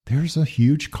there's a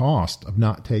huge cost of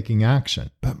not taking action.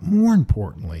 But more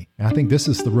importantly, I think this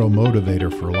is the real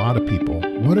motivator for a lot of people.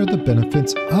 What are the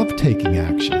benefits of taking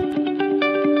action?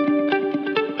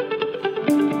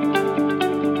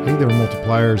 Hey there,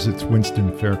 multipliers. It's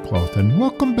Winston Faircloth, and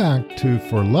welcome back to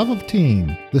For Love of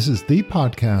Team. This is the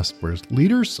podcast where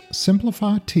leaders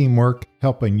simplify teamwork,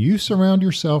 helping you surround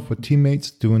yourself with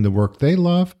teammates doing the work they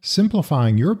love,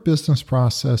 simplifying your business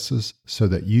processes so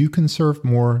that you can serve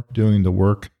more doing the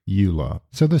work you love.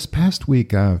 So this past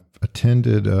week, I've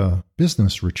attended a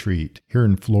business retreat here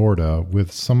in Florida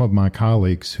with some of my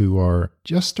colleagues who are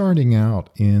just starting out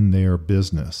in their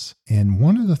business. And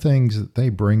one of the things that they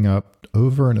bring up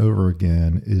over and over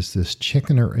again is this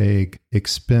chicken or egg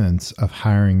expense of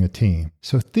hiring a team.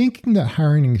 So thinking that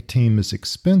hiring a team is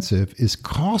expensive is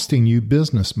costing you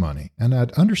business money. And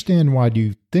I'd understand why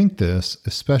you think this,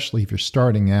 especially if you're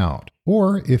starting out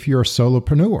or if you're a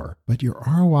solopreneur. But your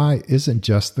ROI isn't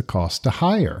just the cost to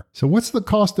hire. So what's the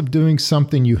cost of doing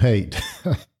something you hate?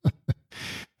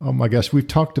 Oh my gosh, we've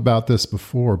talked about this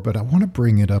before, but I want to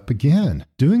bring it up again.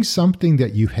 Doing something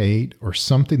that you hate or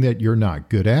something that you're not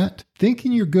good at,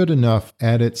 thinking you're good enough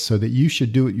at it so that you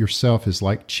should do it yourself is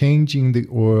like changing the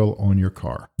oil on your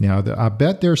car. Now, I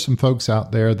bet there's some folks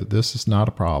out there that this is not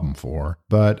a problem for,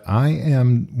 but I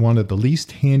am one of the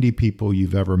least handy people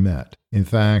you've ever met. In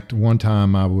fact, one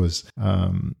time I was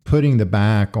putting the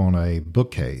back on a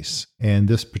bookcase, and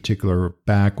this particular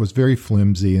back was very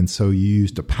flimsy, and so you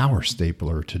used a power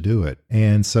stapler to do it.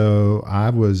 And so I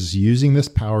was using this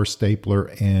power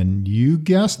stapler, and you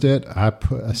guessed it, I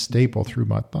put a staple through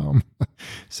my thumb.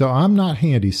 So I'm not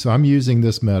handy, so I'm using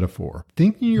this metaphor.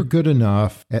 Thinking you're good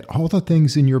enough at all the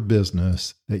things in your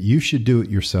business that you should do it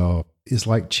yourself is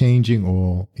like changing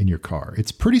oil in your car.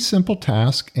 It's a pretty simple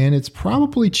task, and it's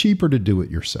probably cheaper to do it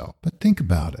yourself. But think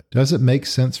about it. Does it make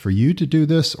sense for you to do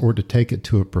this or to take it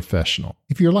to a professional?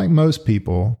 If you're like most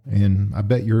people, and I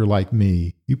bet you're like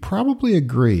me, you probably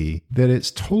agree that it's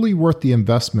totally worth the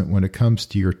investment when it comes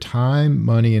to your time,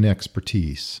 money, and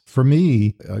expertise. For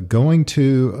me, going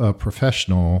to a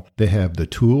professional, they have the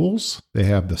tools, they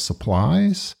have the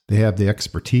supplies, they have the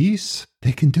expertise.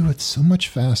 They can do it so much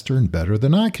faster and better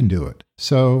than I can do it.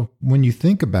 So when you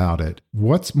think about it,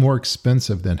 what's more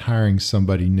expensive than hiring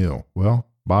somebody new? Well,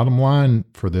 bottom line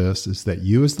for this is that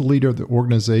you as the leader of the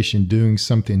organization doing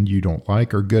something you don't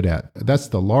like or good at, that's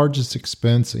the largest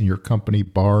expense in your company,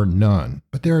 bar none.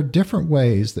 But there are different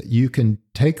ways that you can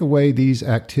take away these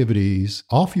activities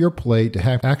off your plate to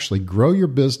have actually grow your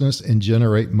business and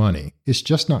generate money. It's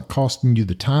just not costing you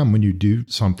the time when you do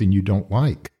something you don't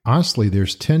like. Honestly,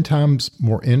 there's 10 times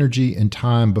more energy and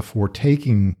time before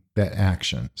taking that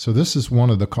action. So this is one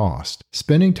of the costs.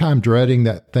 Spending time dreading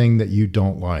that thing that you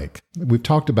don't like. We've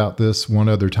talked about this one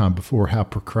other time before, how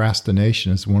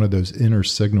procrastination is one of those inner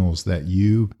signals that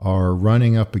you are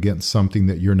running up against something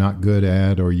that you're not good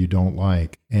at or you don't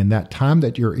like. And that time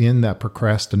that you're in that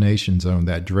procrastination zone,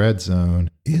 that dread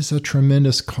zone, is a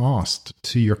tremendous cost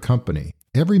to your company.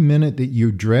 Every minute that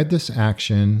you dread this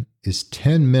action is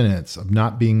 10 minutes of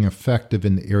not being effective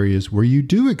in the areas where you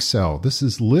do excel. This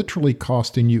is literally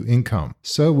costing you income.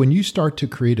 So when you start to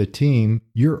create a team,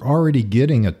 you're already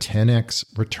getting a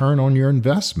 10x return on your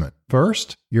investment.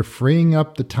 First, you're freeing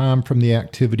up the time from the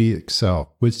activity itself,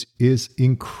 which is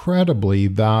incredibly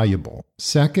valuable.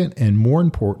 Second, and more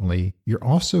importantly, you're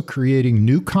also creating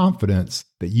new confidence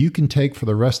that you can take for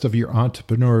the rest of your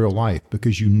entrepreneurial life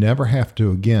because you never have to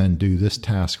again do this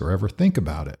task or ever think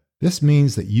about it. This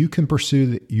means that you can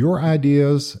pursue your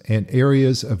ideas and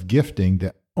areas of gifting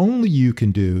that only you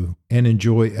can do and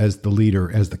enjoy as the leader,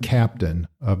 as the captain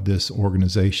of this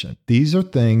organization. These are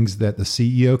things that the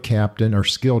CEO captain are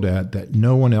skilled at that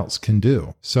no one else can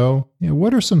do. So,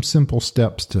 what are some simple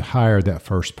steps to hire that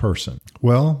first person?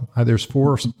 Well, there's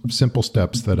 4 simple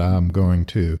steps that I'm going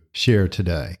to share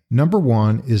today. Number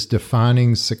 1 is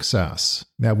defining success.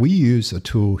 Now, we use a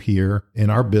tool here in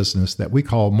our business that we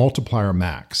call Multiplier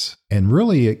Max. And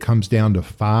really, it comes down to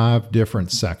 5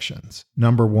 different sections.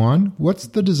 Number 1, what's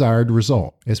the desired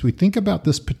result? As we think about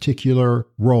this particular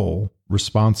role,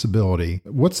 responsibility,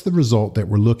 what's the result that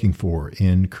we're looking for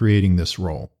in creating this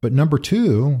role? But number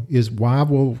 2 is, why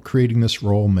will creating this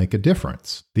role make a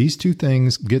difference? These 2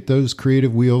 things get those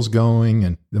creative wheels going,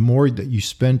 and the more that you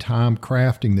spend time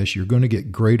crafting this, you're going to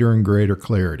get greater and greater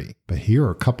clarity. But here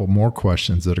are a couple more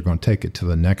questions that are going to take it to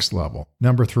the next level.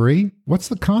 Number 3, what's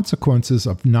the consequences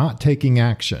of not taking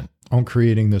action on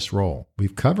creating this role?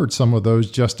 We've covered some of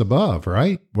those just above,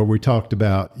 right? Where we talked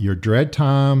about your dread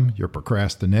time, your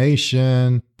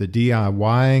procrastination, the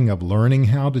DIYing of learning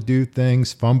how to do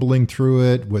things, fumbling through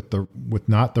it with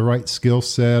not the right skill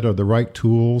set or the right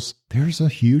tools. there's a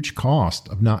huge cost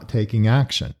of not taking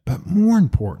action. But more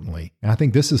importantly, and I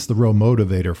think this is the real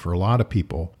motivator for a lot of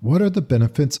people, what are the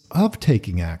benefits of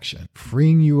taking action?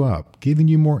 Freeing you up, giving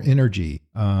you more energy,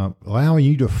 allowing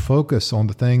you to focus on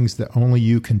the things that only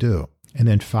you can do. And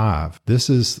then 5, this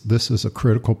is a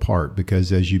critical part,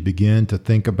 because as you begin to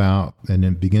think about and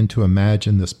then begin to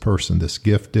imagine this person, this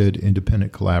gifted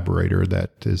independent collaborator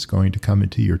that is going to come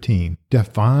into your team,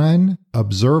 define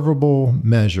observable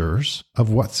measures of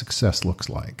what success looks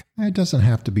like. It doesn't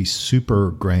have to be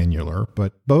super granular,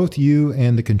 but both you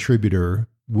and the contributor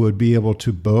would be able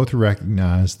to both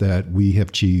recognize that we have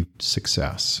achieved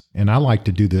success. And I like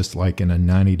to do this like in a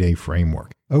 90-day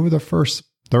framework. Over the first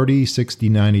 30, 60,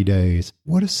 90 days,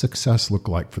 what does success look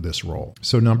like for this role?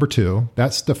 So number 2,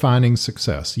 that's defining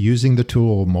success using the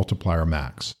tool Multiplier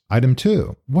Max. Item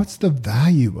 2, what's the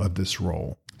value of this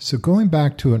role? So going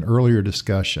back to an earlier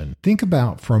discussion, think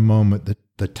about for a moment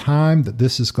the time that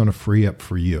this is going to free up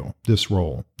for you, this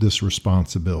role, this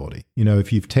responsibility.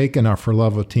 If you've taken our For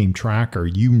Love of Team tracker,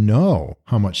 you know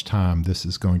how much time this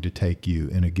is going to take you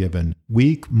in a given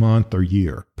week, month, or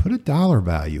year. Put a dollar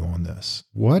value on this.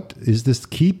 What is this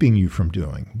keeping you from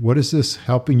doing? What is this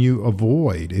helping you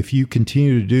avoid? If you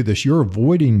continue to do this, you're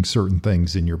avoiding certain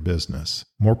things in your business,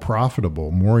 more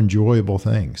profitable, more enjoyable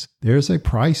things. There's a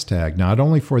price tag, not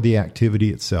only for the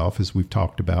activity itself, as we've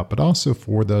talked about, but also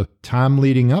for the time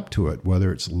leading up to it,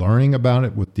 whether it's learning about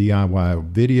it with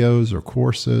DIY videos or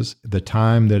courses, the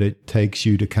time that it takes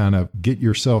you to kind of get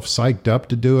yourself psyched up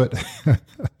to do it,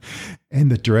 and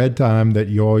the dread time that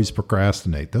you always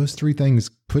procrastinate. Those 3 things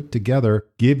put together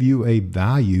give you a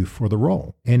value for the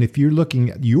role. And if you're looking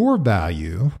at your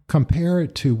value, compare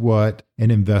it to what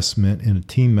an investment in a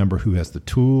team member who has the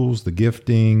tools, the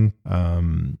gifting,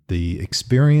 the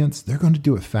experience, they're going to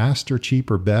do it faster,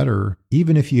 cheaper, better,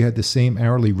 even if you had the same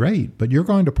hourly rate. But you're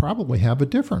going to probably have a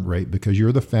different rate because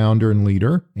you're the founder and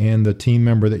leader, and the team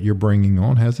member that you're bringing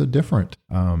on has a different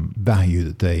value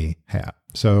that they have.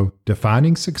 So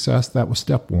defining success, that was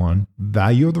step 1.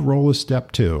 Value of the role is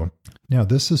step 2. Now,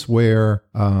 this is where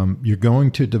you're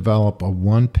going to develop a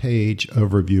 1-page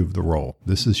overview of the role.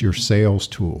 This is your sales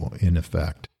tool, in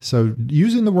effect. So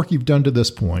using the work you've done to this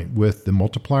point with the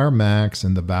Multiplier Max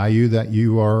and the value that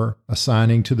you are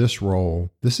assigning to this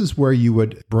role, this is where you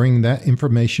would bring that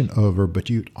information over, but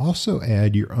you'd also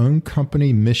add your own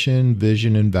company mission,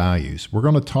 vision, and values. We're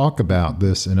going to talk about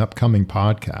this in upcoming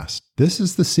podcasts. This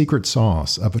is the secret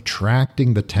sauce of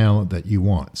attracting the talent that you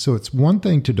want. So it's one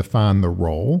thing to define the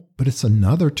role, but it's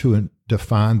another to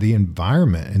define the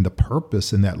environment and the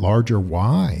purpose and that larger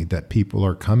why that people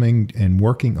are coming and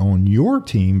working on your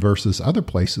team versus other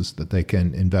places that they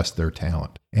can invest their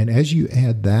talent. And as you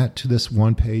add that to this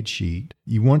 1-page sheet,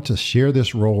 you want to share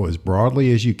this role as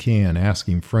broadly as you can,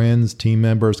 asking friends, team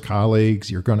members,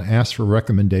 colleagues. You're going to ask for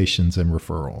recommendations and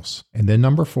referrals. And then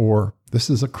number 4, this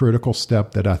is a critical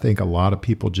step that I think a lot of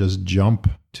people just jump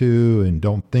to and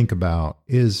don't think about,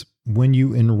 is when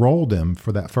you enroll them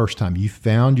for that first time, you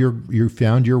found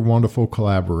your wonderful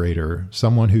collaborator,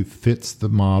 someone who fits the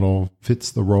model,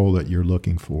 fits the role that you're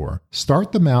looking for.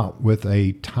 Start them out with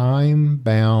a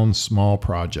time-bound small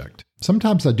project.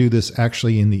 Sometimes I do this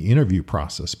actually in the interview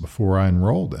process before I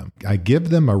enroll them. I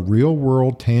give them a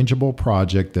real-world, tangible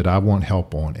project that I want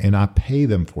help on, and I pay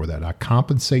them for that. I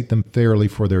compensate them fairly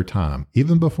for their time,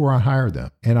 even before I hire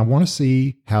them. And I want to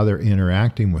see how they're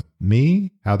interacting with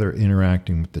me, how they're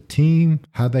interacting with the team,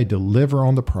 how they deliver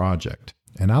on the project.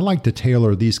 And I like to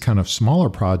tailor these kind of smaller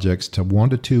projects to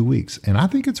 1 to 2 weeks. And I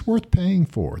think it's worth paying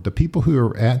for. The people who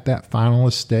are at that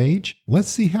finalist stage, let's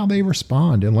see how they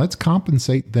respond and let's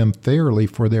compensate them fairly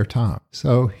for their time.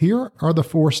 So here are the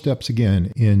 4 steps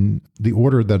again in the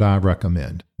order that I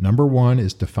recommend. Number 1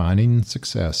 is defining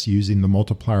success using the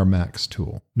Multiplier Max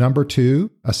tool. Number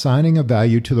 2, assigning a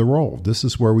value to the role. This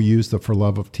is where we use the For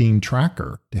Love of Team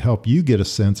tracker to help you get a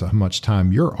sense of how much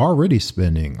time you're already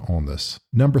spending on this.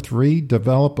 Number 3,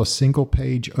 develop a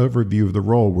single-page overview of the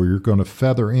role where you're going to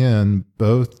feather in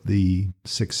both the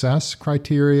success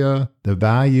criteria, the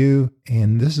value,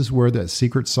 and this is where that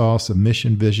secret sauce of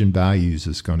mission, vision, values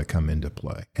is going to come into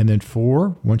play. And then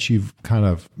 4, once you've kind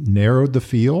of narrowed the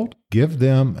field, give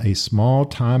them a small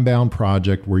time-bound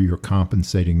project where you're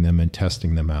compensating them and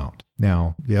testing them out.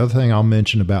 Now, the other thing I'll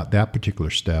mention about that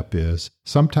particular step is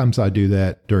sometimes I do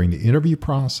that during the interview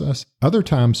process. Other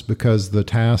times, because the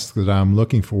task that I'm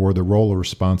looking for, the role or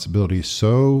responsibility is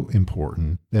so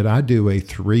important that I do a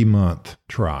 3-month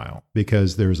trial,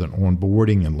 because there's an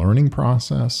onboarding and learning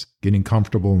process, getting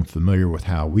comfortable and familiar with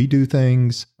how we do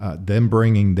things, them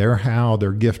bringing their how,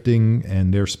 their gifting,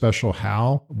 and their special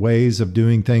how ways of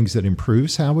doing things that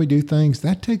improves how we do things.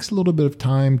 That takes a little bit of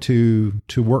time to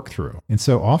work through. And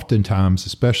so oftentimes,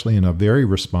 especially in a very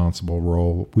responsible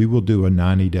role, we will do a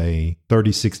 90-day,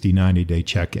 30, 60, 90-day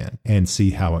check-in and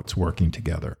see how it's working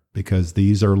together, because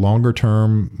these are longer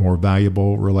term, more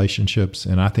valuable relationships.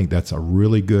 And I think that's a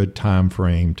really good time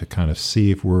frame to kind of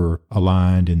see if we're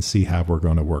aligned and see how we're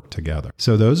going to work together.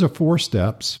 So those are 4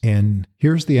 steps. And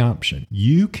here's the option.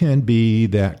 You can be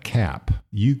that cap.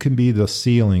 You can be the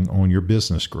ceiling on your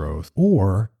business growth,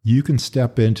 or you can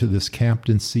step into this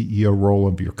captain CEO role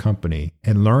of your company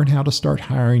and learn how to start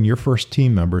hiring your first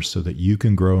team members so that you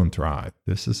can grow and thrive.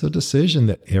 This is a decision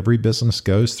that every business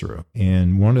goes through.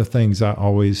 And one of the things I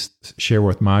always share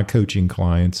with my coaching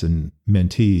clients and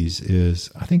mentees is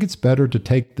I think it's better to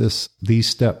take these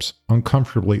steps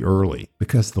uncomfortably early,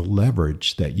 because the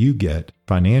leverage that you get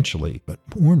financially, but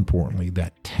more importantly,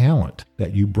 that talent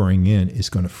that you bring in is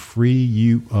going to free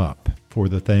you up for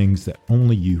the things that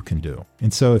only you can do.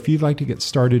 And so if you'd like to get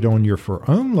started on your For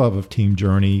Own Love of Team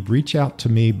journey, reach out to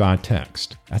me by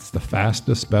text. That's the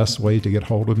fastest, best way to get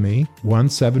hold of me,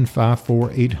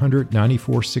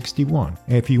 1-754-800-9461.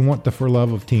 And if you want the For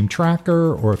Love of Team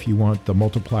tracker, or if you want the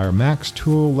Multiplier Max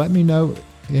tool, let me know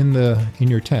in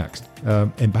your text.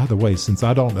 And by the way, since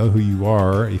I don't know who you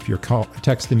are, if you're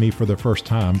texting me for the first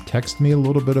time, text me a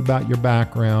little bit about your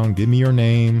background, give me your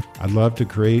name. I'd love to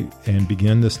create and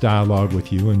begin this dialogue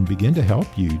with you and begin to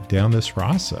help you down this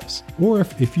process. Or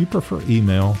if you prefer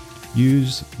email,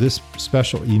 use this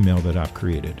special email that I've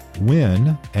created,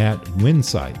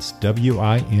 win@winsights,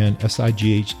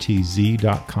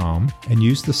 winsightz.com, and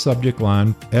use the subject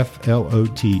line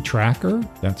FLOT tracker,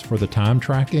 that's for the time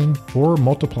tracking, or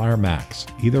Multiplier Max,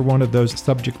 either one of those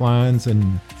subject lines,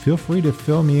 and feel free to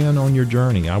fill me in on your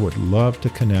journey. I would love to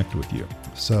connect with you.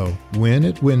 So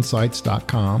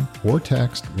win@winsights.com or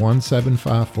text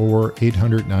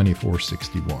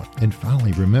 1-754-800-9461. And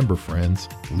finally, remember, friends,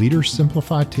 leaders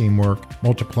simplify teamwork,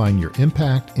 multiplying your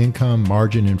impact, income,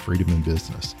 margin, and freedom in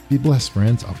business. Be blessed,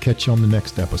 friends. I'll catch you on the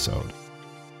next episode.